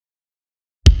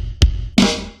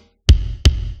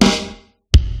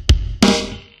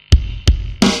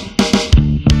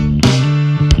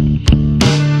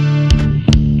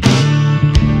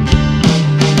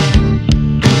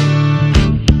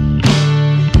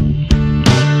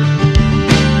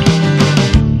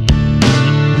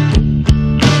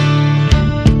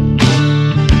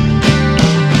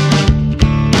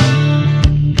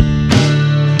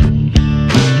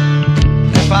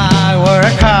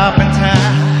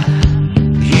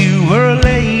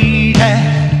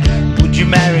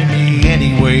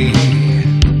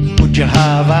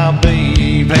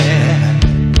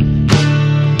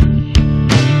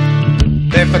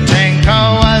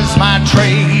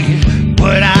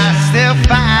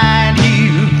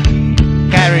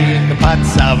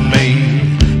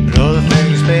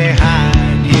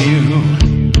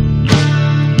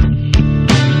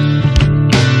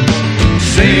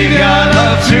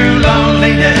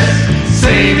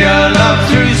love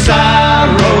through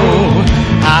sorrow.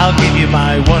 I'll give you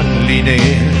my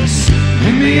loneliness.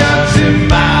 Meet me up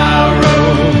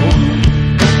tomorrow.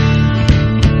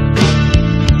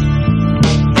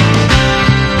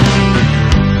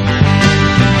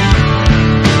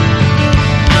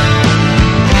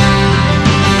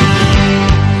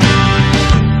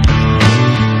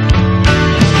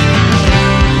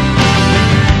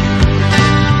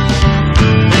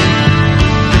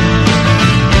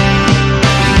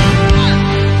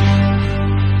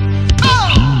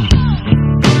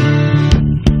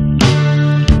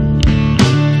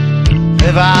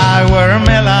 If I were a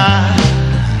miller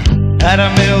at a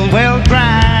mill well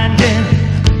grinding,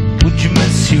 would you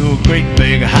miss your great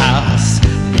big house,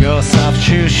 your soft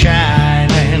shoes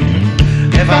shining?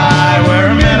 If I were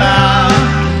a miller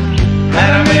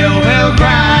at a mill well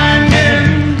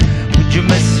grinding, would you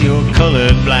miss your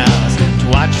colored blouse to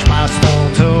watch my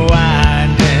stone to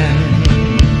winding?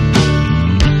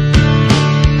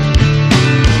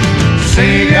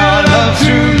 Save your love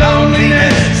through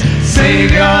loneliness,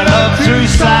 save your love through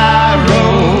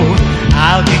sorrow.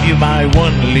 I'll give you my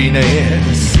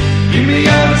loneliness. Give me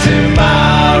up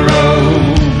tomorrow.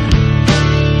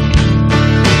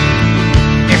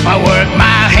 If I work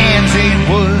my hands in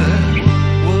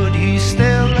would you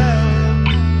still love?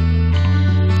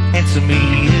 Answer me,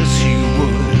 yes you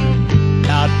would.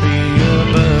 Not be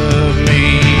above me.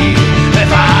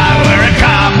 If I were a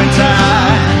carpenter,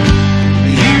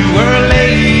 you were a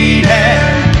lady,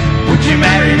 would you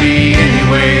marry me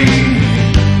anyway?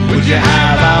 Would you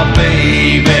have our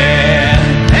baby?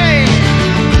 Hey!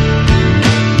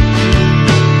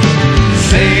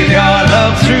 Save your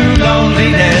love through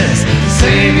loneliness,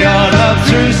 save your love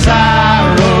through silence.